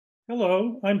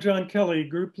Hello, I'm John Kelly,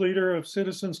 Group Leader of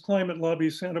Citizens Climate Lobby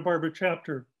Santa Barbara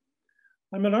Chapter.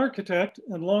 I'm an architect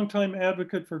and longtime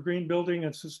advocate for green building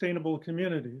and sustainable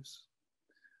communities.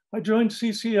 I joined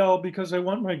CCL because I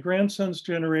want my grandson's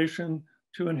generation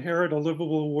to inherit a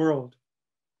livable world.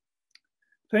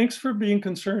 Thanks for being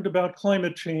concerned about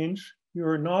climate change. You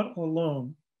are not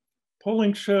alone.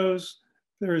 Polling shows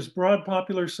there is broad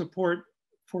popular support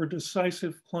for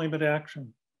decisive climate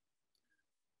action.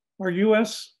 Our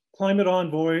US climate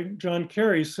envoy, John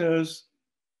Kerry, says,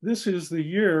 this is the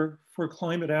year for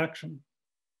climate action.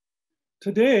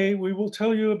 Today, we will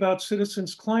tell you about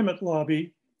Citizens Climate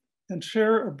Lobby and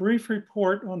share a brief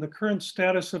report on the current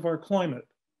status of our climate.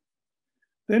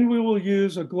 Then we will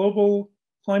use a global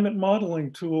climate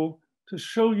modeling tool to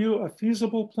show you a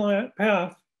feasible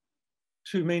path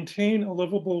to maintain a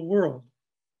livable world.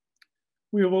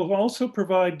 We will also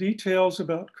provide details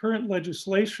about current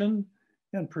legislation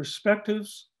and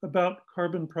perspectives about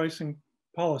carbon pricing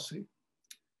policy.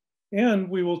 And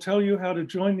we will tell you how to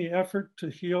join the effort to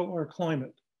heal our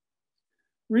climate.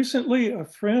 Recently, a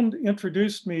friend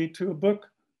introduced me to a book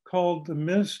called The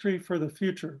Ministry for the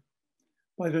Future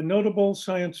by the notable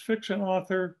science fiction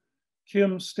author,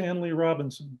 Kim Stanley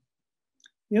Robinson.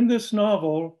 In this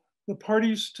novel, the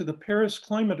parties to the Paris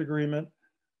Climate Agreement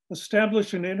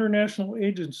establish an international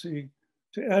agency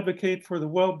to advocate for the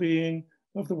well-being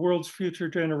of the world's future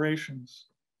generations.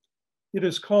 It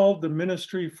is called the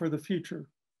Ministry for the Future.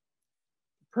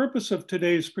 The purpose of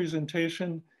today's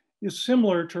presentation is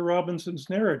similar to Robinson's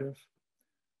narrative.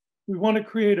 We want to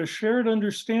create a shared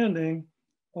understanding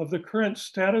of the current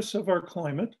status of our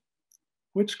climate,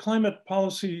 which climate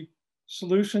policy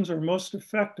solutions are most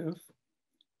effective,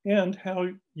 and how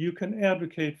you can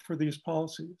advocate for these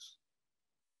policies.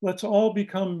 Let's all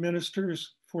become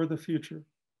ministers for the future.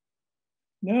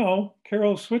 Now,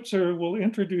 Carol Switzer will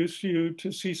introduce you to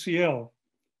CCL.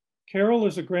 Carol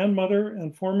is a grandmother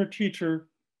and former teacher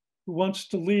who wants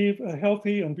to leave a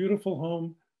healthy and beautiful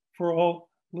home for all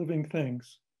living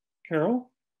things. Carol?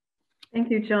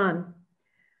 Thank you, John.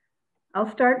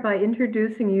 I'll start by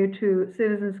introducing you to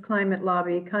Citizens Climate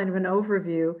Lobby, kind of an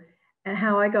overview, and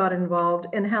how I got involved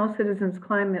and how Citizens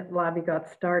Climate Lobby got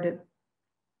started.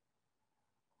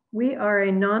 We are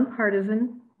a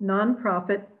nonpartisan,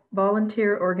 nonprofit,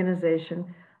 volunteer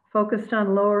organization focused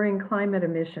on lowering climate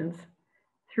emissions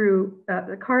through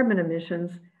carbon emissions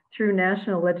through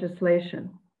national legislation.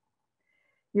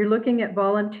 You're looking at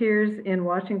volunteers in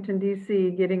Washington,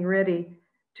 D.C. getting ready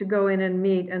to go in and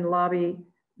meet and lobby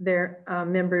their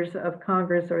members of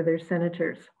Congress or their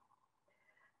senators.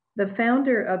 The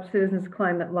founder of Citizens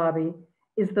Climate Lobby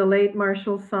is the late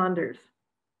Marshall Saunders,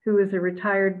 who is a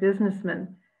retired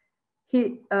businessman.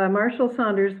 Marshall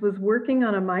Saunders was working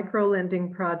on a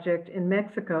micro-lending project in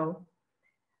Mexico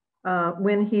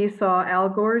when he saw Al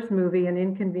Gore's movie, An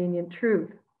Inconvenient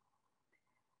Truth.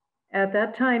 At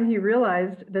that time, he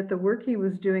realized that the work he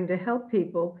was doing to help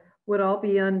people would all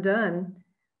be undone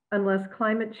unless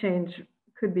climate change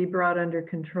could be brought under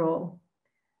control.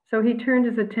 So he turned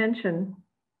his attention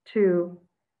to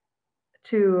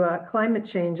climate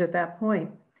change at that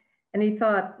point. And he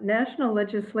thought national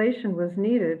legislation was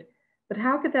needed. But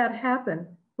how could that happen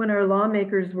when our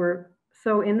lawmakers were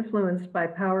so influenced by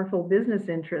powerful business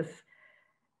interests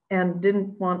and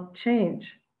didn't want change?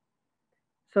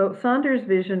 So Saunders'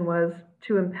 vision was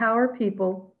to empower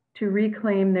people to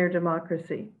reclaim their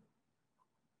democracy.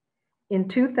 In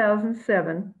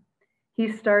 2007, he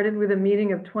started with a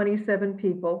meeting of 27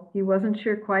 people. He wasn't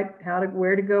sure quite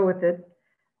where to go with it,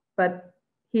 but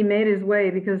he made his way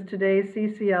because today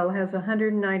CCL has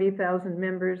 190,000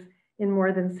 members in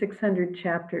more than 600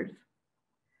 chapters.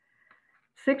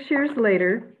 6 years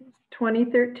later,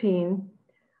 2013,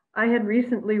 I had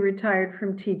recently retired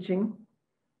from teaching,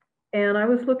 and I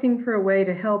was looking for a way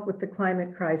to help with the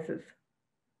climate crisis.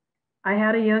 I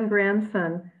had a young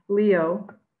grandson, Leo.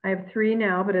 I have 3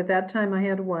 now, but at that time I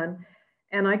had 1,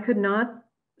 and I could not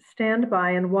stand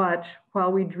by and watch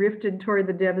while we drifted toward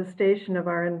the devastation of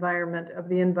our environment, of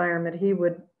the environment he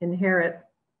would inherit.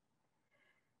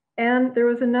 And there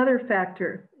was another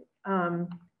factor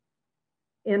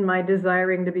in my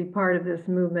desiring to be part of this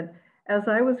movement. As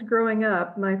I was growing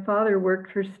up, my father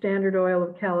worked for Standard Oil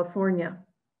of California.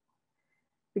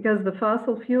 Because the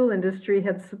fossil fuel industry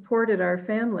had supported our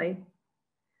family,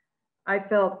 I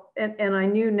felt, and I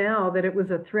knew now that it was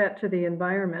a threat to the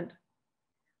environment,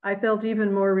 I felt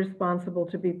even more responsible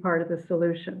to be part of the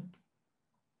solution.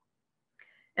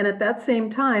 And at that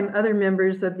same time, other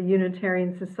members of the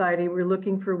Unitarian Society were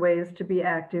looking for ways to be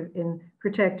active in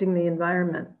protecting the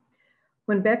environment.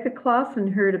 When Becca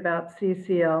Clausen heard about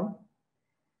CCL,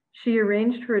 She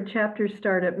arranged for a chapter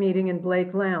startup meeting in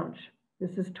Blake Lounge.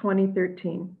 This is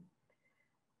 2013.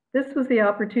 This was the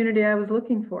opportunity I was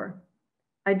looking for.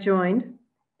 I joined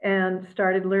and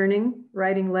started learning,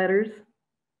 writing letters,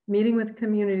 meeting with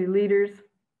community leaders,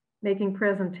 making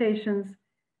presentations,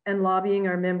 and lobbying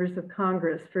our members of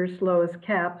Congress, first Lois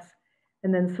Capps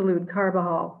and then Salud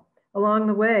Carbajal. Along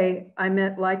the way, I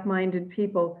met like-minded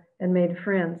people and made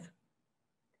friends.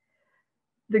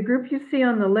 The group you see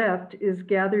on the left is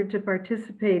gathered to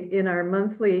participate in our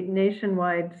monthly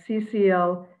nationwide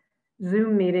CCL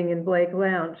Zoom meeting in Blake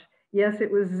Lounge. Yes,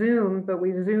 it was Zoom, but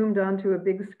we Zoomed onto a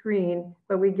big screen,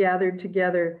 but we gathered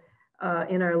together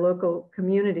in our local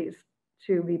communities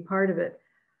to be part of it.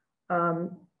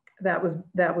 That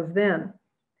was then.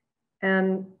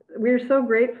 And we're so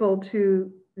grateful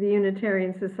to the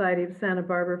Unitarian Society of Santa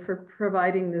Barbara for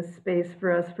providing this space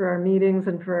for us for our meetings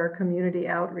and for our community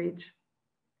outreach.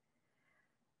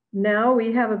 Now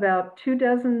we have about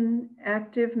 24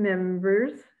 active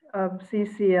members of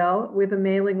CCL with a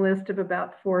mailing list of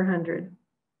about 400.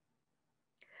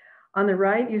 On the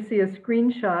right, you see a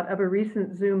screenshot of a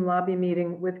recent Zoom lobby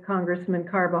meeting with Congressman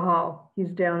Carbajal.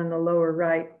 He's down in the lower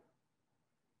right.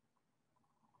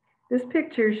 This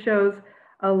picture shows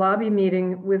a lobby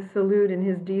meeting with Salud in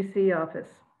his DC office.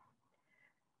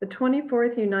 The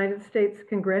 24th United States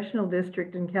Congressional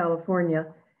District in California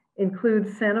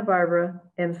includes Santa Barbara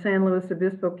and San Luis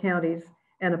Obispo counties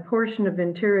and a portion of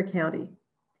Ventura County.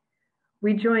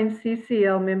 We joined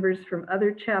CCL members from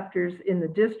other chapters in the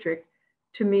district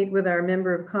to meet with our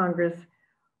member of Congress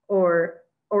or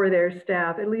their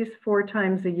staff at least 4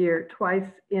 times a year, twice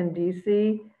in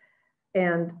DC,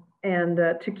 and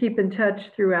to keep in touch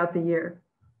throughout the year.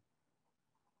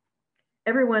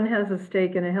 Everyone has a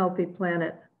stake in a healthy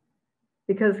planet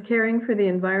because caring for the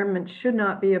environment should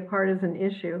not be a partisan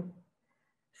issue.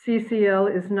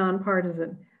 CCL is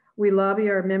nonpartisan. We lobby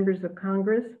our members of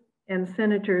Congress and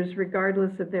senators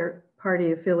regardless of their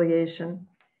party affiliation.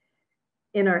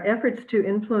 In our efforts to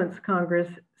influence Congress,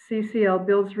 CCL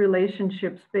builds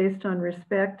relationships based on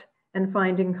respect and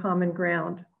finding common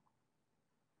ground.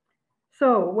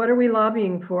 So, what are we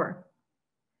lobbying for?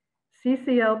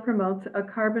 CCL promotes a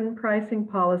carbon pricing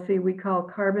policy we call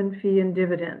Carbon Fee and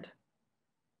Dividend.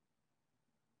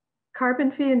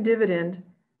 Carbon Fee and Dividend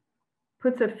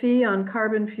puts a fee on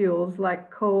carbon fuels like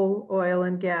coal, oil,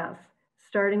 and gas,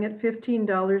 starting at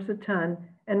 $15 a ton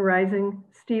and rising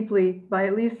steeply by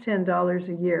at least $10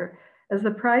 a year. As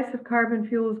the price of carbon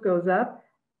fuels goes up,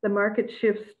 the market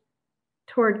shifts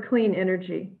toward clean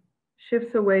energy,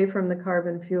 shifts away from the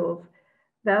carbon fuels.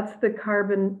 That's the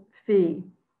carbon fee.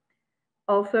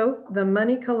 Also, the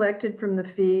money collected from the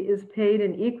fee is paid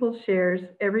in equal shares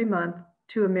every month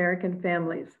to American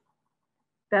families.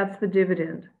 That's the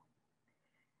dividend.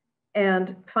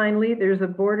 And finally, there's a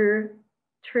border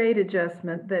trade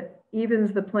adjustment that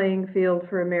evens the playing field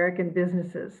for American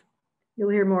businesses. You'll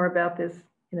hear more about this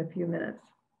in a few minutes.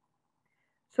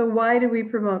 So why do we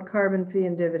promote carbon fee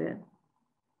and dividend?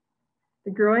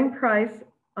 The growing price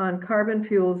on carbon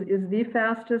fuels is the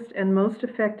fastest and most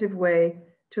effective way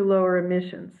to lower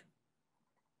emissions.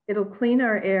 It'll clean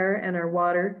our air and our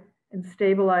water and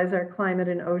stabilize our climate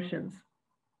and oceans.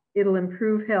 It'll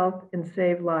improve health and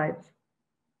save lives.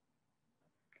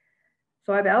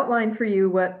 So I've outlined for you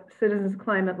what Citizens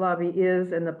Climate Lobby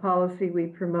is and the policy we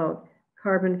promote,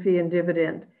 Carbon Fee and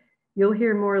Dividend. You'll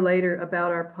hear more later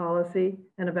about our policy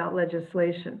and about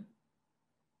legislation.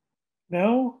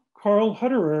 Now, Carl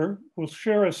Hutterer will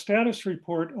share a status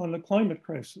report on the climate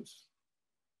crisis.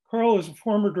 Carl is a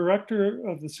former director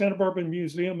of the Santa Barbara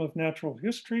Museum of Natural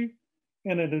History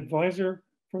and an advisor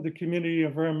for the Community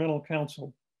Environmental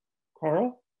Council.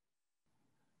 Carl?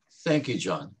 Thank you,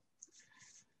 John.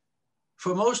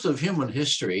 For most of human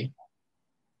history,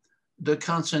 the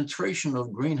concentration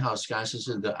of greenhouse gases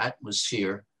in the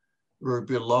atmosphere were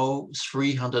below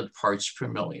 300 parts per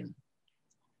million.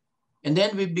 And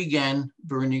then we began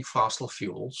burning fossil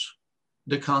fuels.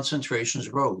 The concentrations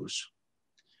rose.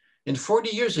 And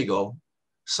 40 years ago,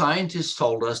 scientists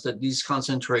told us that these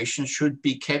concentrations should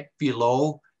be kept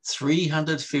below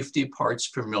 350 parts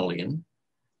per million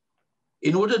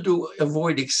in order to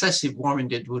avoid excessive warming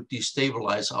that would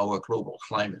destabilize our global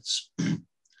climates.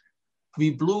 We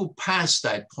blew past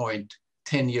that point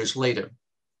 10 years later.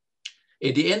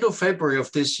 At the end of February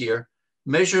of this year,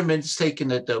 measurements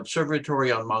taken at the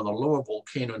observatory on Mauna Loa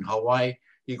volcano in Hawaii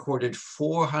recorded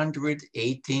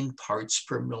 418 parts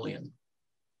per million.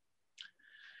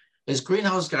 As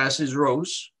greenhouse gases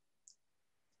rose,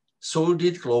 so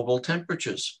did global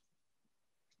temperatures.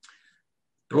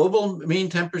 Global mean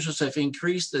temperatures have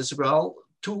increased as well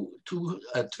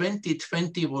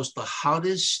 2020 was the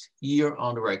hottest year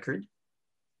on record,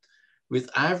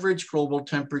 with average global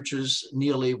temperatures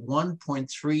nearly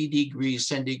 1.3 degrees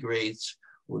centigrade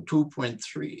or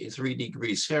 2.3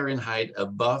 degrees Fahrenheit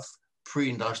above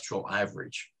pre-industrial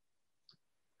average.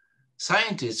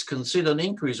 Scientists consider an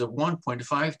increase of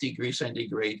 1.5 degrees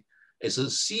centigrade as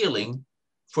a ceiling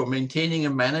for maintaining a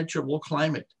manageable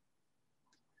climate,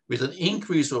 with an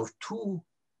increase of 2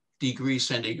 degrees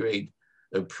centigrade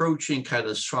approaching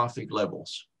catastrophic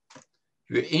levels.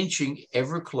 We're inching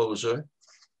ever closer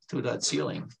to that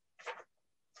ceiling.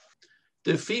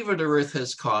 The fever the Earth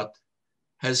has caught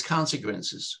has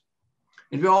consequences.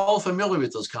 And we're all familiar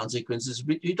with those consequences.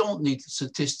 We don't need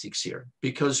statistics here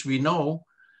because we know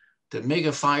the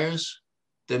mega fires,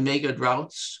 the mega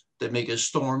droughts, the mega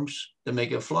storms, the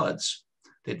mega floods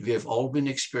that we have all been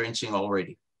experiencing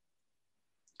already.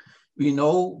 We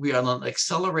know we are on an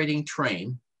accelerating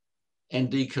train, and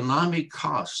the economic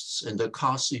costs and the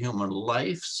costs of human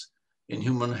lives and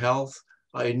human health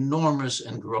are enormous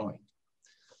and growing.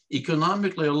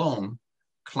 Economically alone,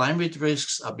 climate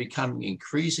risks are becoming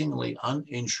increasingly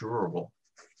uninsurable.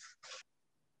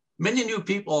 Many new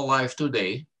people alive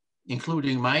today,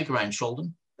 including my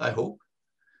grandchildren, I hope,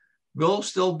 will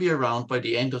still be around by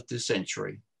the end of this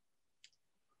century.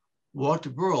 What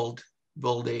world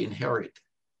will they inherit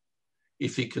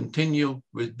if we continue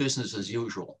with business as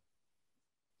usual?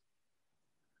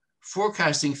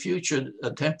 Forecasting future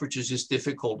temperatures is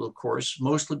difficult, of course,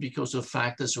 mostly because of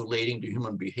factors relating to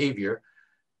human behavior,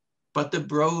 but the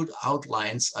broad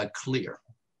outlines are clear.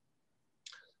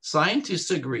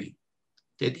 Scientists agree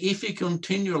that if we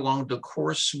continue along the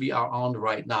course we are on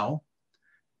right now,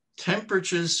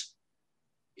 temperatures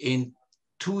in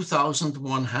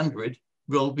 2100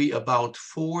 will be about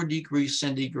 4 degrees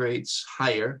centigrades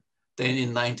higher than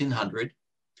in 1900,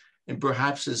 and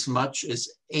perhaps as much as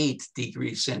 8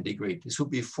 degrees centigrade. This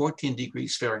would be 14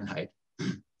 degrees Fahrenheit.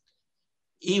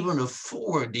 Even a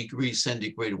 4 degrees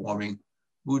centigrade warming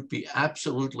would be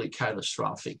absolutely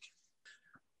catastrophic.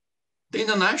 The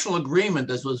international agreement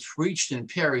that was reached in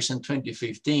Paris in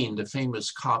 2015, the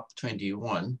famous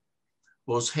COP21,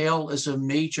 was hailed as a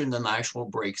major international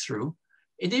breakthrough,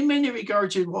 and in many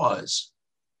regards it was.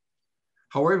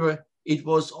 However, it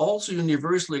was also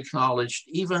universally acknowledged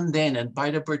even then and by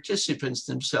the participants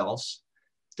themselves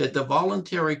that the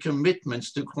voluntary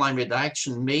commitments to climate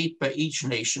action made by each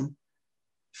nation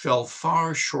fell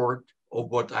far short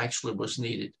of what actually was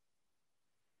needed.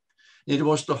 It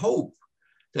was the hope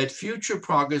that future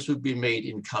progress would be made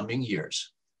in coming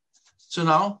years. So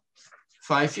now,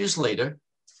 5 years later,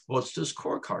 what's the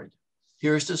scorecard?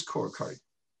 Here's the scorecard.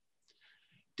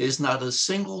 There's not a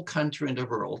single country in the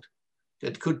world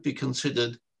that could be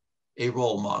considered a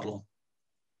role model.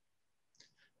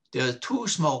 There are 2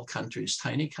 small countries,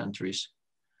 tiny countries,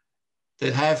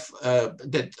 that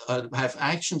have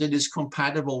action that is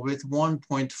compatible with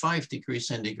 1.5 degrees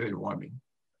centigrade warming.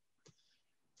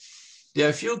 There are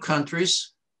a few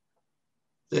countries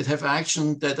that have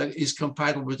action that is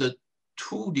compatible with a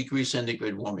 2 degrees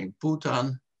centigrade warming,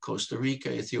 Bhutan, Costa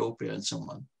Rica, Ethiopia, and so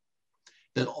on.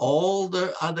 Then all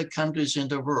the other countries in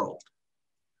the world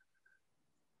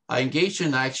are engaged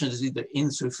in action that is either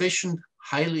insufficient,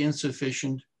 highly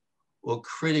insufficient, or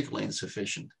critically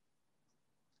insufficient.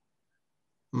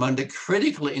 Among the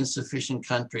critically insufficient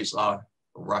countries are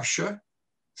Russia,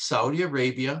 Saudi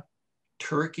Arabia,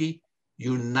 Turkey,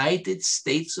 United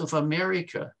States of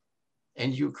America,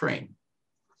 and Ukraine.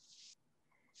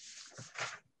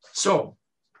 So,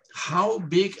 how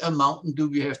big a mountain do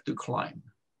we have to climb?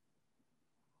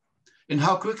 And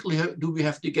how quickly do we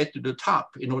have to get to the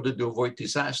top in order to avoid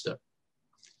disaster?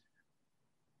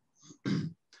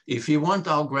 If we want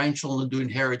our grandchildren to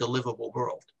inherit a livable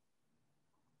world,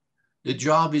 the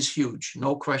job is huge,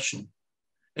 no question.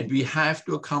 And we have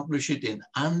to accomplish it in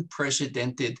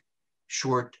unprecedented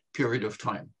short period of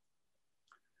time.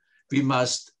 We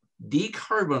must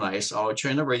decarbonize our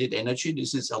generated energy.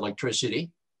 This is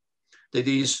electricity. That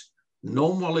is,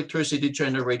 no more electricity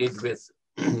generated with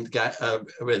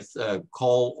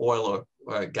coal, oil,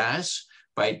 or gas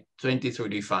by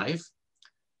 2035.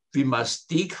 We must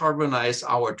decarbonize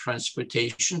our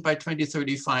transportation by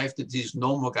 2035. That is,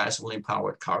 no more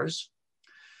gasoline-powered cars.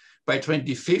 By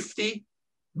 2050,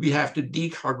 we have to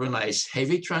decarbonize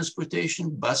heavy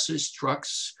transportation, buses,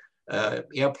 trucks,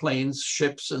 airplanes,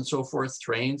 ships, and so forth,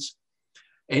 trains.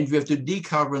 And we have to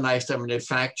decarbonize the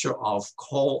manufacture of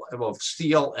coal, of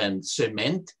steel and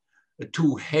cement,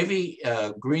 2 heavy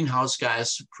greenhouse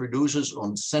gas producers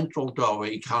on central to our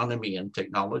economy and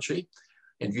technology.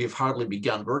 And we have hardly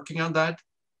begun working on that.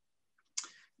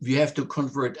 We have to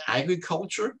convert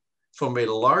agriculture from a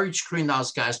large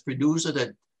greenhouse gas producer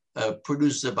that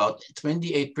produces about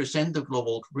 28% of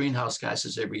global greenhouse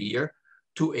gases every year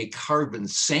to a carbon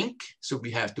sink. So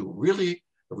we have to really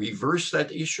reverse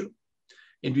that issue.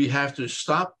 And we have to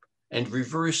stop and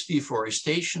reverse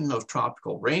deforestation of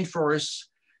tropical rainforests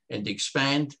and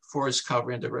expand forest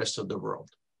cover in the rest of the world.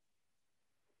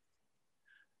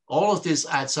 All of this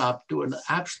adds up to an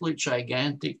absolutely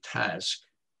gigantic task.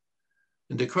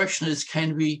 And the question is,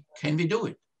 can we do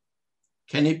it?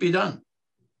 Can it be done?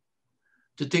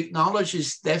 The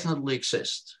technologies definitely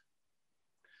exist,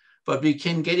 but we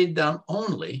can get it done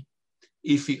only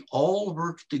if we all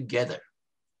work together,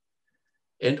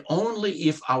 and only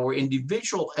if our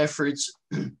individual efforts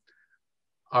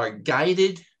are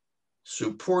guided,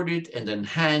 supported, and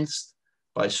enhanced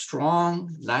by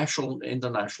strong national and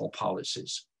international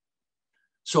policies.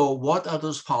 So what are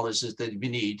those policies that we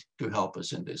need to help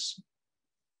us in this?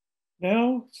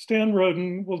 Now, Stan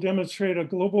Roden will demonstrate a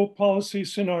global policy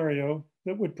scenario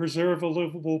that would preserve a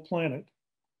livable planet.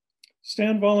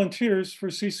 Stan volunteers for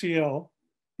CCL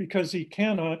because he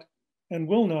cannot and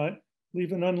will not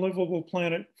leave an unlivable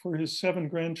planet for his 7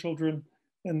 grandchildren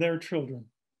and their children.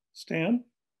 Stan?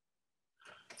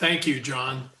 Thank you,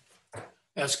 John.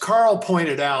 As Carl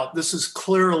pointed out, this is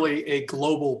clearly a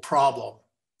global problem.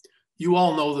 You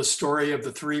all know the story of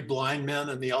the 3 blind men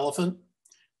and the elephant.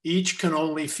 Each can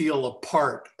only feel a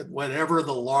part at whatever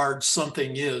the large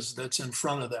something is that's in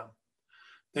front of them.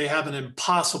 They have an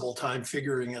impossible time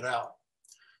figuring it out.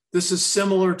 This is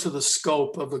similar to the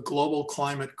scope of the global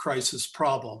climate crisis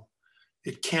problem.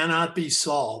 It cannot be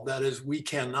solved. That is, we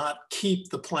cannot keep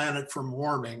the planet from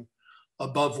warming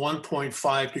above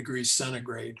 1.5 degrees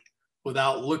centigrade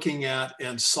without looking at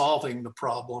and solving the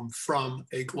problem from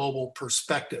a global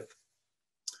perspective.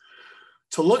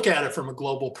 To look at it from a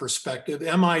global perspective,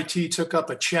 MIT took up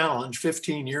a challenge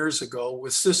 15 years ago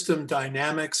with system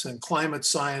dynamics and climate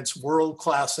science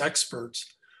world-class experts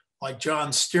like John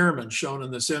Stearman, shown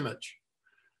in this image.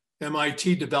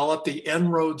 MIT developed the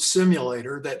En-ROAD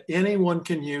simulator that anyone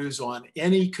can use on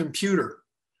any computer.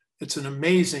 It's an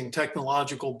amazing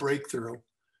technological breakthrough.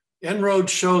 En-ROAD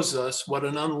shows us what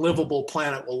an unlivable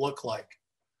planet will look like.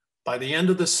 By the end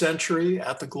of the century,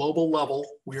 at the global level,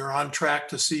 we are on track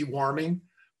to see warming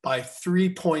by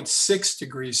 3.6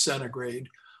 degrees centigrade,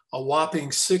 a whopping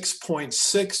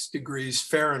 6.6 degrees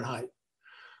Fahrenheit.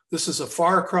 This is a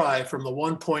far cry from the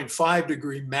 1.5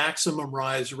 degree maximum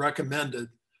rise recommended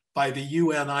by the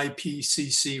UN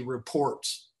IPCC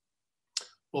reports.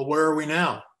 Well, where are we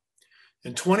now?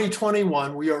 In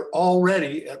 2021, we are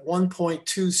already at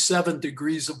 1.27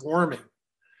 degrees of warming.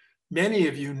 Many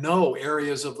of you know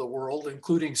areas of the world,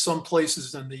 including some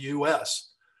places in the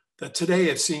US, that today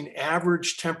have seen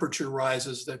average temperature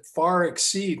rises that far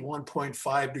exceed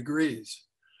 1.5 degrees.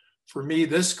 For me,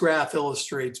 this graph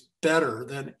illustrates better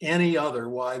than any other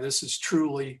why this is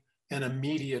truly an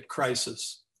immediate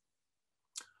crisis.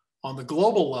 On the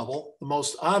global level, the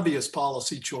most obvious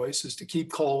policy choice is to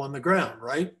keep coal in the ground,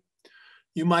 right?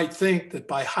 You might think that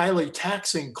by highly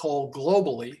taxing coal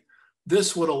globally,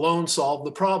 this would alone solve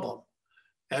the problem.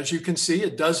 As you can see,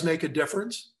 it does make a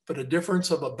difference, but a difference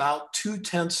of about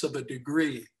 0.2 of a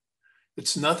degree.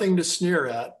 It's nothing to sneer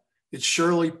at. It's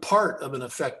surely part of an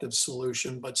effective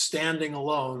solution, but standing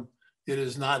alone, it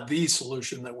is not the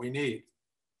solution that we need.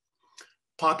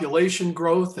 Population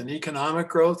growth and economic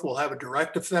growth will have a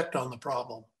direct effect on the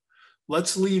problem.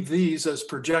 Let's leave these as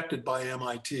projected by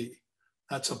MIT.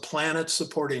 That's a planet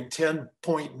supporting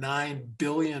 10.9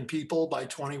 billion people by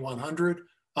 2100,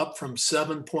 up from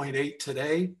 7.8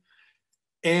 today,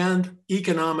 and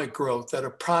economic growth at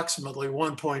approximately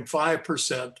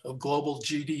 1.5% of global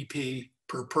GDP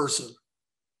per person.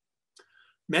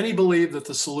 Many believe that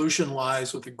the solution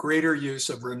lies with the greater use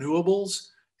of renewables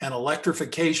and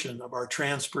electrification of our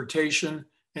transportation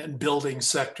and building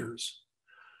sectors.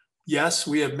 Yes,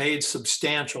 we have made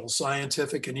substantial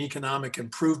scientific and economic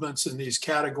improvements in these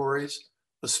categories,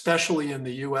 especially in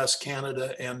the US,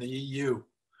 Canada, and the EU.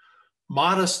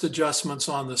 Modest adjustments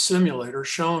on the simulator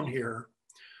shown here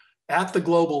at the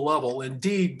global level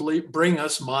indeed bring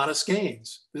us modest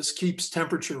gains. This keeps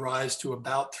temperature rise to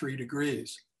about 3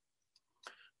 degrees.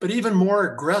 But even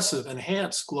more aggressive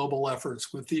enhanced global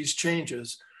efforts with these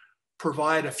changes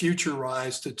provide a future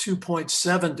rise to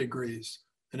 2.7 degrees.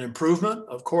 An improvement,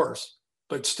 of course,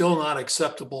 but still not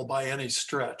acceptable by any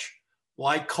stretch.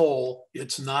 Like coal,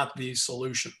 it's not the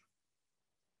solution.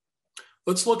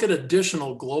 Let's look at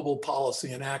additional global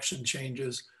policy and action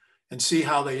changes and see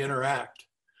how they interact.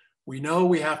 We know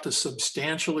we have to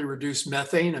substantially reduce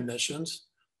methane emissions,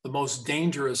 the most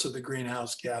dangerous of the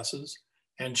greenhouse gases,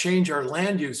 and change our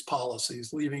land use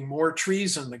policies, leaving more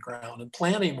trees in the ground and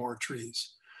planting more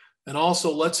trees. And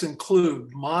also let's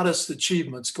include modest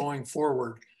achievements going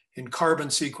forward in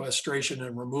carbon sequestration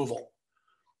and removal.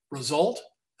 Result,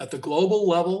 at the global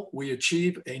level, we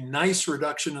achieve a nice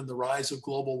reduction in the rise of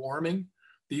global warming.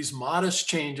 These modest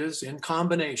changes in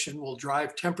combination will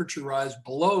drive temperature rise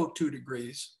below 2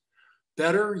 degrees.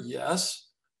 Better, yes,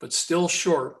 but still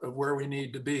short of where we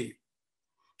need to be.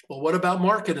 Well, what about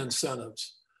market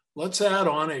incentives? Let's add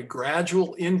on a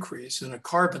gradual increase in a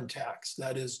carbon tax,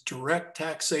 that is direct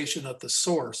taxation at the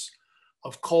source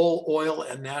of coal, oil,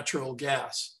 and natural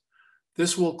gas.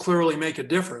 This will clearly make a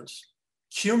difference.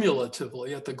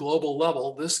 Cumulatively, at the global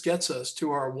level, this gets us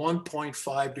to our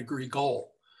 1.5 degree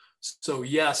goal. So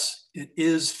yes, it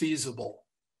is feasible.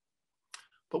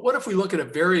 But what if we look at a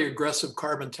very aggressive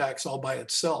carbon tax all by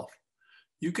itself?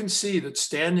 You can see that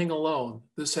standing alone,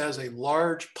 this has a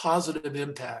large positive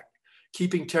impact,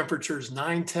 keeping temperatures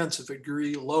 9/10 of a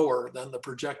degree lower than the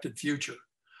projected future.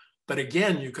 But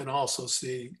again, you can also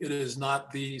see it is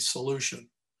not the solution.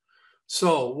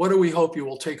 So what do we hope you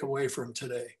will take away from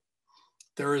today?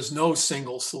 There is no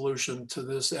single solution to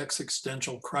this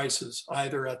existential crisis,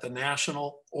 either at the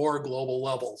national or global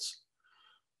levels.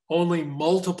 Only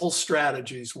multiple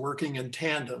strategies working in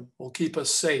tandem will keep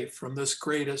us safe from this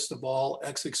greatest of all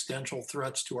existential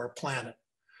threats to our planet.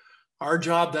 Our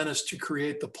job then is to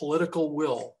create the political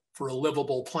will for a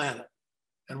livable planet.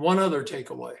 And one other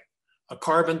takeaway, a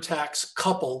carbon tax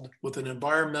coupled with an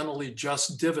environmentally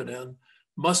just dividend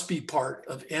must be part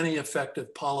of any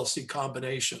effective policy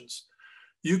combinations.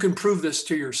 You can prove this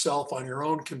to yourself on your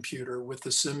own computer with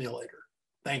the simulator.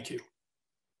 Thank you.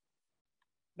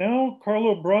 Now,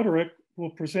 Carlo Broderick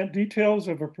will present details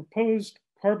of a proposed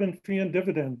carbon fee and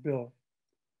dividend bill.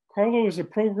 Carlo is a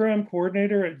program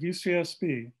coordinator at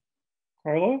UCSB.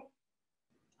 Carlo?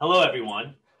 Hello,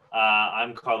 everyone.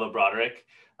 I'm Carlo Broderick,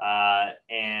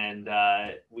 and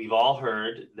we've all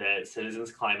heard that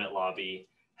Citizens Climate Lobby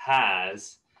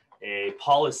has a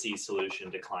policy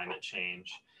solution to climate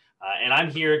change. And I'm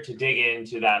here to dig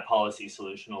into that policy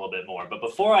solution a little bit more. But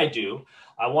before I do,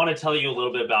 I want to tell you a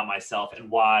little bit about myself and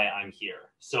why I'm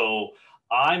here. So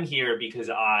I'm here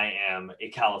because I am a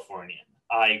Californian.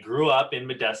 I grew up in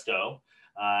Modesto,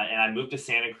 and I moved to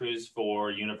Santa Cruz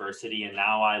for university, and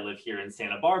now I live here in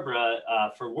Santa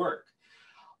Barbara for work.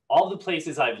 All the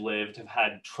places I've lived have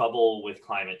had trouble with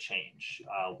climate change,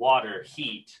 water,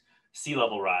 heat, sea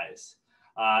level rise.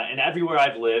 And everywhere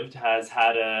I've lived has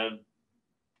had a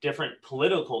different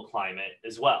political climate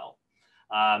as well.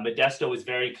 Modesto is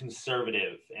very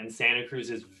conservative and Santa Cruz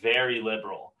is very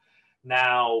liberal.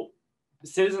 Now,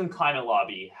 Citizen Climate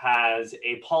Lobby has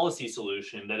a policy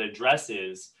solution that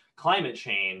addresses climate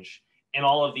change in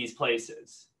all of these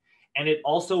places. And it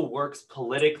also works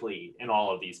politically in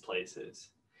all of these places.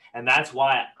 And that's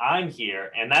why I'm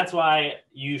here, and that's why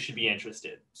you should be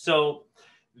interested. So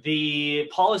the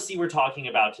policy we're talking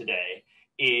about today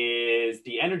is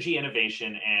the Energy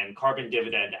Innovation and Carbon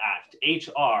Dividend Act,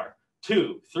 HR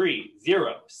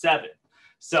 2307.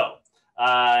 So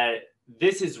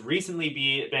this has recently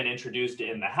been introduced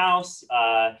in the House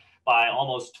by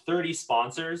almost 30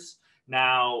 sponsors.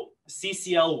 Now,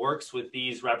 CCL works with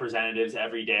these representatives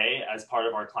every day as part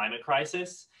of our climate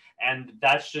crisis, and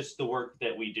that's just the work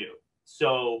that we do.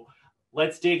 So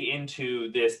let's dig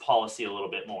into this policy a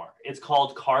little bit more. It's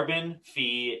called Carbon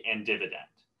Fee and Dividend.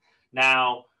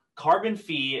 Now, carbon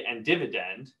fee and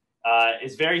dividend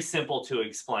is very simple to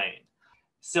explain.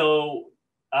 So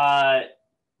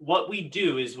what we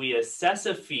do is we assess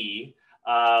a fee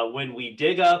when we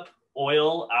dig up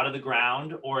oil out of the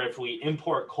ground, or if we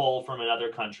import coal from another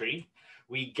country.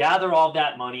 We gather all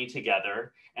that money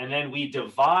together, and then we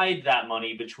divide that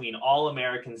money between all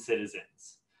American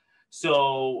citizens.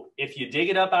 So if you dig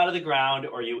it up out of the ground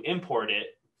or you import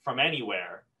it from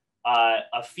anywhere,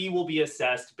 a fee will be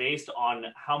assessed based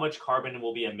on how much carbon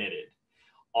will be emitted.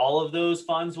 All of those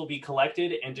funds will be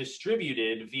collected and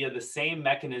distributed via the same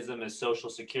mechanism as Social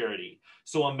Security.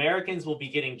 So Americans will be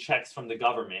getting checks from the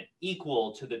government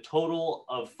equal to the total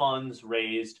of funds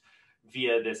raised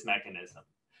via this mechanism.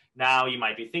 Now, you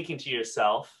might be thinking to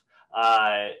yourself,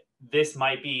 this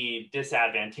might be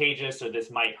disadvantageous, or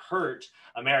this might hurt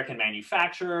American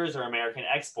manufacturers or American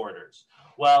exporters.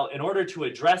 Well, in order to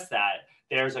address that,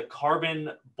 there's a carbon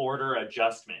border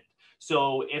adjustment.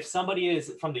 So if somebody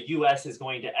from the US is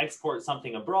going to export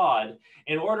something abroad,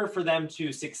 in order for them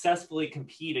to successfully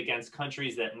compete against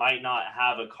countries that might not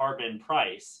have a carbon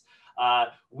price,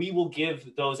 we will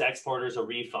give those exporters a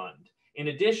refund. In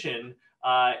addition,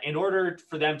 in order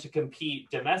for them to compete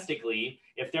domestically,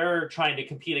 if they're trying to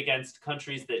compete against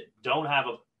countries that don't have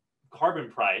a carbon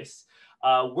price,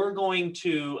 we're going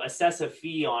to assess a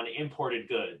fee on imported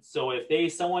goods. So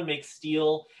if someone makes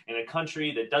steel in a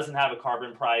country that doesn't have a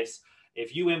carbon price,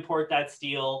 if you import that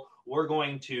steel, we're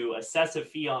going to assess a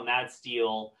fee on that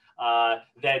steel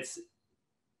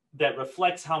that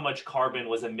reflects how much carbon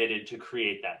was emitted to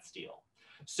create that steel.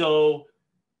 So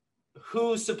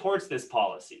who supports this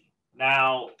policy?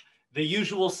 Now, the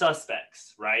usual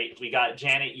suspects, right? We got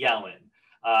Janet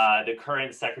Yellen, the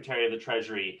current Secretary of the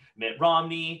Treasury, Mitt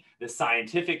Romney, the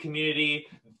scientific community,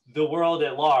 the world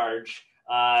at large,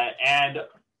 and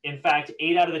in fact,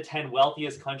 8 out of the 10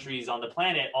 wealthiest countries on the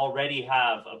planet already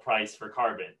have a price for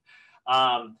carbon.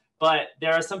 But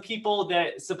there are some people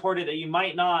that support it that you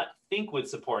might not think would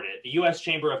support it. The US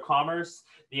Chamber of Commerce,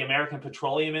 the American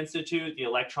Petroleum Institute, the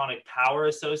Electronic Power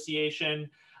Association,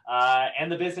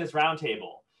 and the Business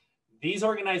Roundtable. These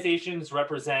organizations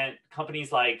represent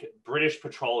companies like British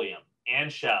Petroleum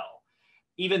and Shell.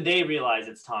 Even they realize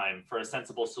it's time for a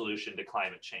sensible solution to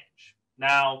climate change.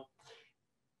 Now,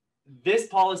 this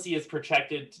policy is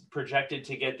projected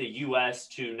to get the US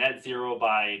to net zero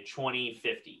by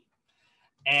 2050.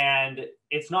 And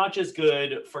it's not just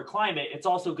good for climate, it's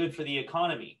also good for the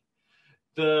economy.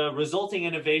 The resulting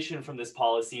innovation from this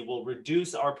policy will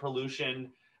reduce our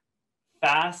pollution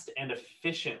fast and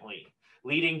efficiently,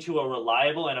 leading to a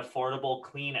reliable and affordable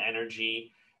clean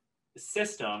energy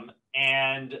system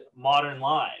and modern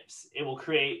lives. It will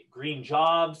create green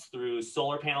jobs through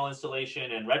solar panel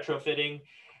installation and retrofitting.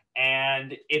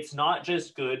 And it's not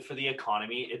just good for the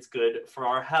economy, it's good for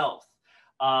our health.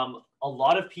 A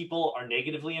lot of people are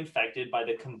negatively infected by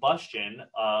the combustion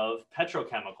of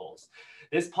petrochemicals.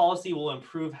 This policy will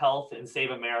improve health and save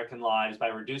American lives by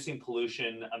reducing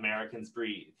pollution Americans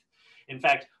breathe. In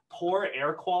fact, poor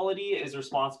air quality is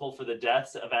responsible for the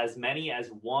deaths of as many as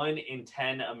 1 in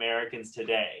 10 Americans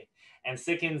today and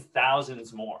sickens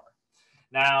thousands more.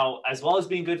 Now, as well as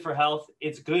being good for health,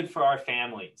 it's good for our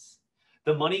families.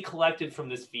 The money collected from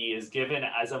this fee is given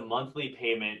as a monthly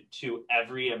payment to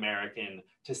every American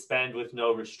to spend with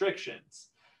no restrictions.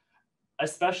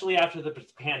 Especially after the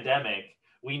pandemic,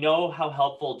 we know how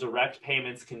helpful direct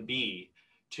payments can be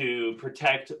to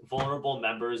protect vulnerable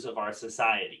members of our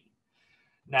society.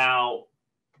 Now,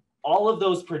 all of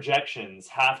those projections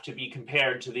have to be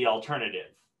compared to the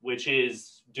alternative, which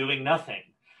is doing nothing,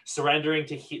 surrendering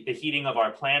to the heating of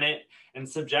our planet and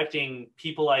subjecting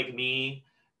people like me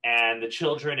and the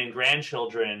children and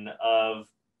grandchildren of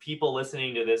people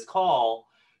listening to this call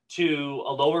to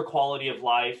a lower quality of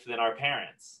life than our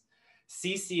parents.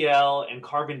 CCL and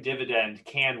carbon dividend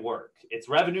can work. It's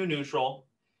revenue neutral,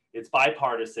 it's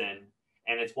bipartisan,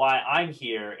 and it's why I'm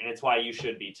here, and it's why you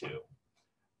should be too.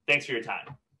 Thanks for your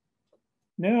time.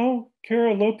 Now,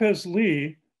 Kara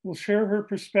Lopez-Lee will share her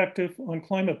perspective on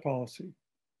climate policy.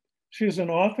 She is an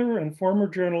author and former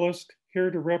journalist here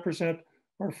to represent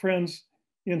our friends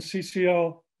in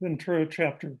CCL Ventura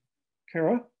chapter.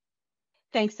 Kara?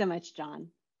 Thanks so much, John.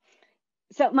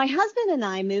 So my husband and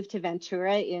I moved to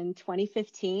Ventura in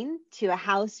 2015 to a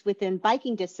house within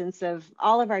biking distance of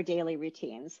all of our daily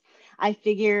routines. I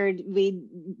figured we'd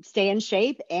stay in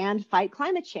shape and fight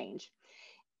climate change.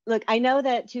 Look, I know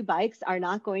that 2 bikes are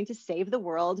not going to save the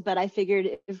world, but I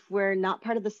figured if we're not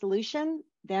part of the solution,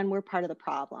 then we're part of the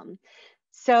problem.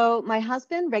 So my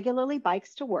husband regularly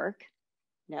bikes to work.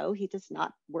 No, he does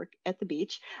not work at the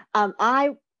beach. I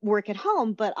work at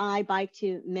home, but I bike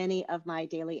to many of my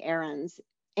daily errands.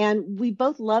 And we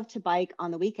both love to bike on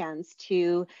the weekends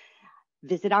to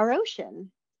visit our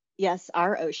ocean. Yes,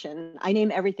 our ocean. I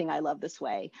name everything I love this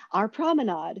way. Our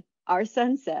promenade, our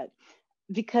sunset.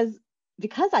 Because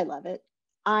I love it,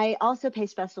 I also pay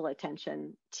special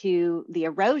attention to the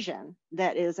erosion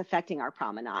that is affecting our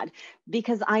promenade,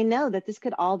 because I know that this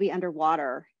could all be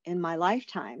underwater in my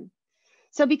lifetime.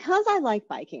 So because I like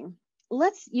biking,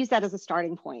 let's use that as a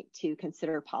starting point to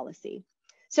consider policy.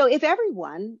 So if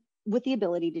everyone with the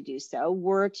ability to do so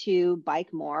were to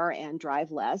bike more and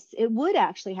drive less, it would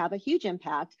actually have a huge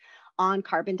impact on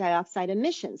carbon dioxide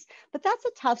emissions. But that's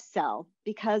a tough sell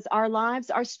because our lives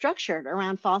are structured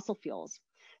around fossil fuels.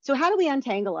 So how do we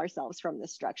untangle ourselves from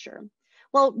this structure?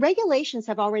 Well, regulations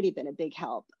have already been a big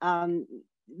help.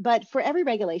 But for every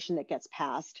regulation that gets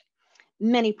passed,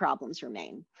 many problems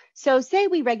remain. So say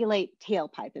we regulate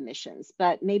tailpipe emissions,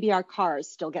 but maybe our cars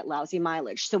still get lousy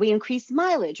mileage. So we increase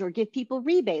mileage or give people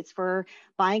rebates for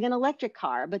buying an electric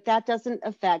car, but that doesn't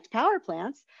affect power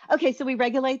plants. Okay, so we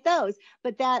regulate those,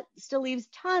 but that still leaves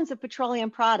tons of petroleum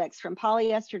products from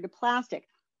polyester to plastic.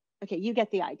 Okay, you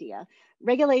get the idea.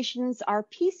 Regulations are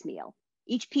piecemeal.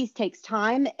 Each piece takes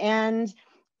time, and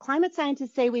climate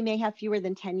scientists say we may have fewer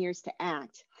than 10 years to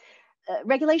act.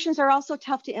 regulations are also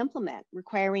tough to implement,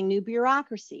 requiring new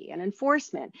bureaucracy and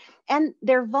enforcement, and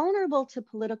they're vulnerable to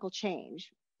political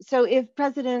change. So if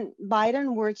President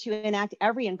Biden were to enact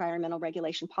every environmental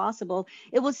regulation possible,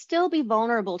 it will still be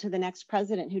vulnerable to the next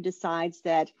president who decides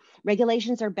that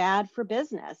regulations are bad for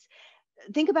business.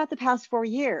 Think about the past 4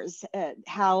 years,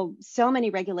 how so many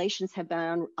regulations have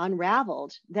been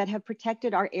unraveled that have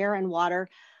protected our air and water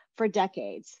for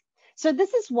decades. So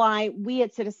this is why we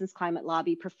at Citizens Climate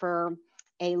Lobby prefer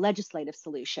a legislative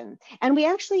solution. And we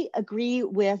actually agree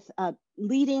with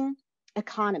leading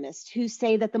economists who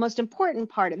say that the most important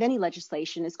part of any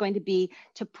legislation is going to be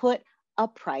to put a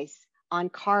price on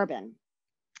carbon.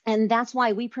 And that's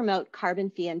why we promote Carbon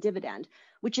Fee and Dividend,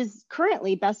 which is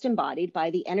currently best embodied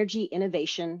by the Energy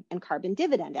Innovation and Carbon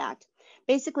Dividend Act.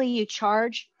 Basically, you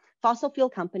charge fossil fuel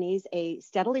companies a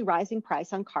steadily rising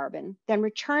price on carbon, then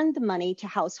return the money to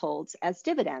households as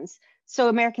dividends so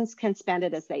Americans can spend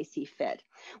it as they see fit.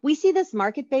 We see this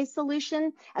market-based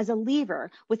solution as a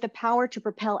lever with the power to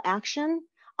propel action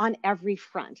on every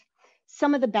front.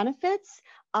 Some of the benefits,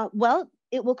 well,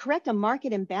 it will correct a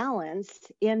market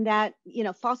imbalance in that,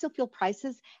 fossil fuel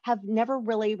prices have never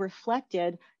really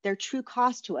reflected their true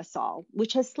cost to us all,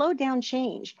 which has slowed down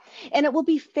change. And it will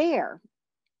be fair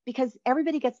because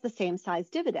everybody gets the same size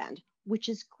dividend, which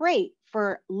is great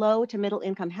for low to middle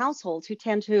income households who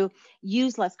tend to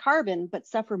use less carbon but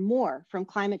suffer more from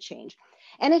climate change.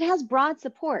 And it has broad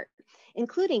support,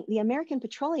 including the American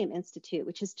Petroleum Institute,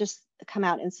 which has just come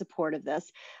out in support of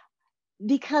this.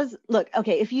 Because look,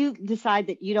 okay, if you decide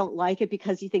that you don't like it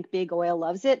because you think big oil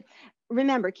loves it,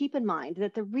 remember, keep in mind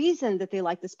that the reason that they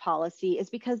like this policy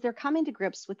is because they're coming to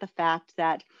grips with the fact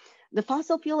that the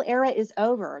fossil fuel era is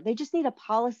over. They just need a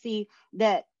policy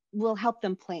that will help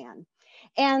them plan.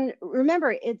 And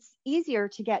remember, it's easier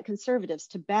to get conservatives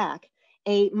to back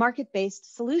a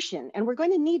market-based solution, and we're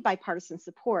going to need bipartisan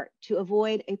support to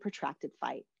avoid a protracted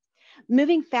fight.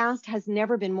 Moving fast has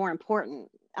never been more important.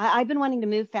 I've been wanting to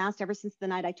move fast ever since the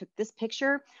night I took this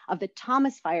picture of the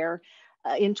Thomas Fire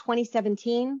in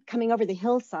 2017 coming over the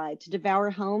hillside to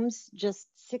devour homes just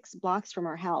 6 blocks from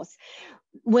our house.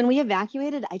 When we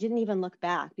evacuated, I didn't even look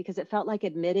back because it felt like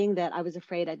admitting that I was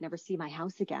afraid I'd never see my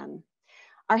house again.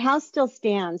 Our house still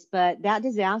stands, but that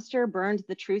disaster burned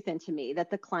the truth into me that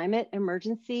the climate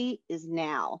emergency is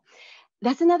now.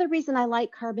 That's another reason I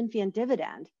like Carbon Fee and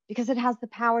Dividend, because it has the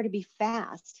power to be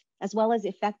fast as well as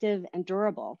effective and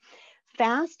durable.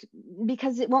 Fast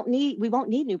because we won't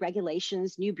need new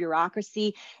regulations, new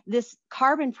bureaucracy. This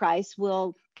carbon price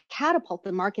will catapult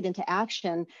the market into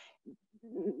action,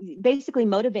 basically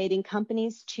motivating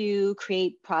companies to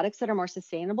create products that are more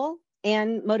sustainable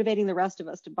and motivating the rest of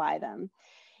us to buy them.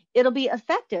 It'll be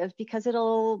effective because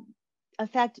it'll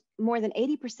affect more than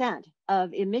 80%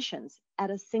 of emissions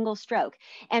at a single stroke,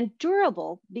 and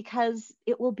durable because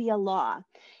it will be a law.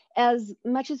 As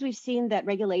much as we've seen that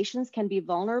regulations can be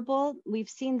vulnerable, we've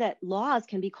seen that laws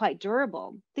can be quite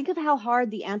durable. Think of how hard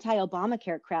the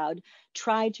anti-Obamacare crowd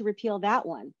tried to repeal that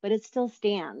one, but it still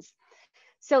stands.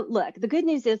 So look, the good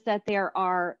news is that there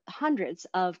are hundreds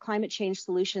of climate change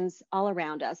solutions all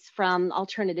around us, from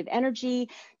alternative energy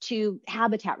to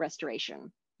habitat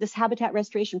restoration. This habitat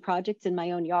restoration project's in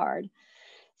my own yard.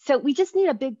 So we just need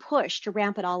a big push to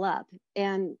ramp it all up.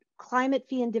 And Carbon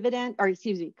Fee and Dividend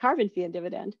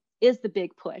is the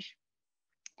big push.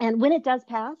 And when it does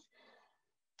pass,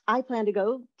 I plan to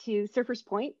go to Surfers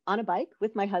Point on a bike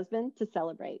with my husband to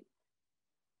celebrate.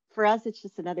 For us, it's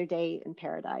just another day in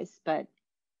paradise, but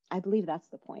I believe that's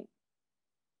the point.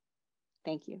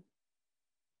 Thank you.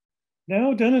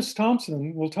 Now, Dennis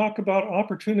Thompson will talk about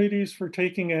opportunities for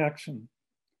taking action.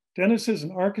 Dennis is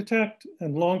an architect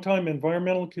and longtime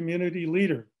environmental community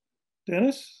leader.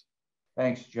 Dennis?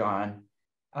 Thanks, John.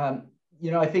 I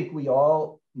think we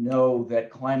all know that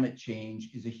climate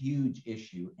change is a huge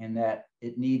issue and that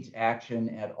it needs action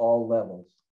at all levels.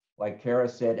 Like Kara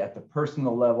said, at the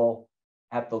personal level,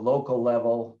 at the local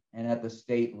level, and at the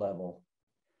state level.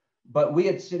 But we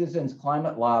at Citizens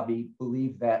Climate Lobby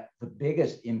believe that the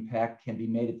biggest impact can be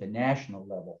made at the national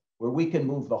level, where we can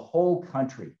move the whole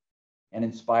country and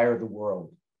inspire the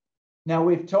world. Now,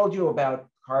 we've told you about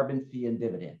Carbon Fee and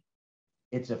Dividend.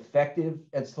 It's effective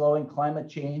at slowing climate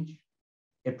change.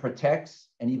 It protects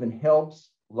and even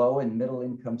helps low and middle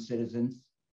income citizens.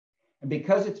 And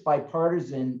because it's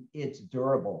bipartisan, it's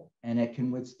durable and it can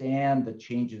withstand the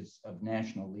changes of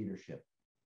national leadership.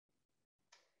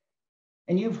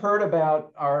 And you've heard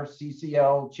about our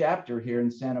CCL chapter here in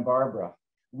Santa Barbara.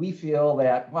 We feel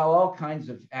that while all kinds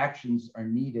of actions are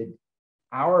needed,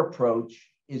 our approach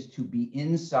is to be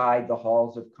inside the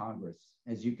halls of Congress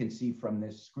as you can see from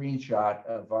this screenshot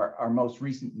of our most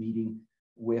recent meeting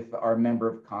with our member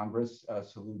of Congress,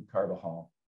 Salud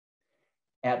Carvajal.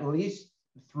 At least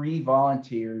 3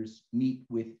 volunteers meet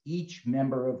with each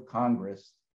member of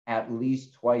Congress at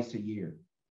least twice a year.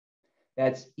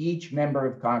 That's each member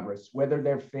of Congress, whether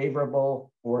they're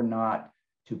favorable or not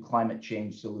to climate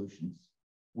change solutions.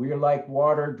 We're like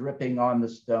water dripping on the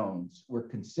stones. We're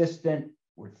consistent,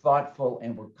 we're thoughtful,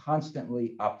 and we're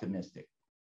constantly optimistic.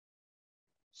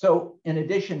 So in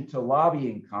addition to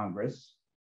lobbying Congress,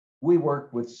 we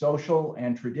work with social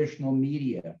and traditional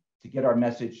media to get our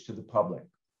message to the public.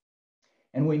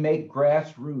 And we make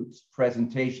grassroots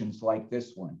presentations like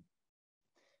this one.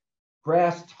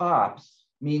 Grass tops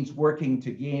means working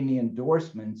to gain the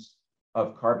endorsements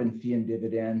of Carbon Fee and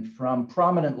Dividend from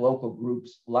prominent local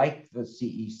groups like the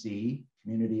CEC,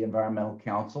 Community Environmental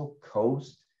Council,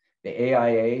 COAST, the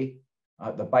AIA,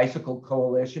 the Bicycle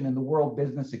Coalition, and the World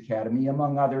Business Academy,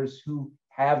 among others who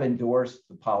have endorsed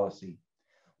the policy.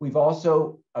 We've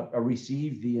also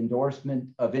received the endorsement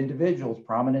of individuals,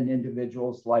 prominent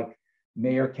individuals like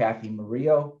Mayor Kathy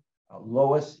Murillo,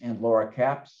 Lois and Laura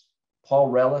Capps,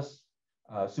 Paul Rellis,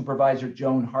 Supervisor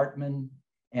Joan Hartman,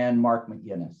 and Mark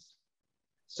McGinnis.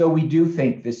 So we do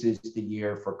think this is the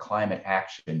year for climate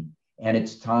action, and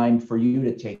it's time for you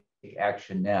to take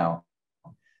action now.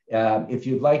 If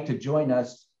you'd like to join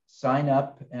us, sign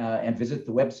up and visit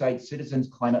the website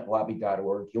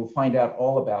citizensclimatelobby.org. You'll find out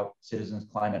all about Citizens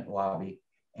Climate Lobby,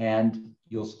 and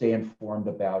you'll stay informed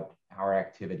about our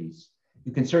activities.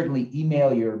 You can certainly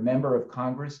email your member of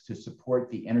Congress to support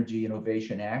the Energy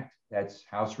Innovation Act. That's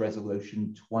House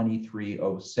Resolution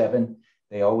 2307.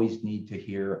 They always need to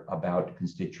hear about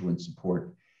constituent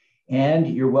support. And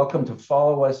you're welcome to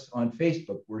follow us on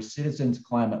Facebook. We're Citizens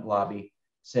Climate Lobby,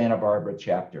 Santa Barbara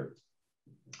chapter.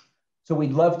 So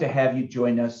we'd love to have you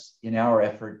join us in our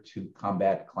effort to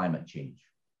combat climate change.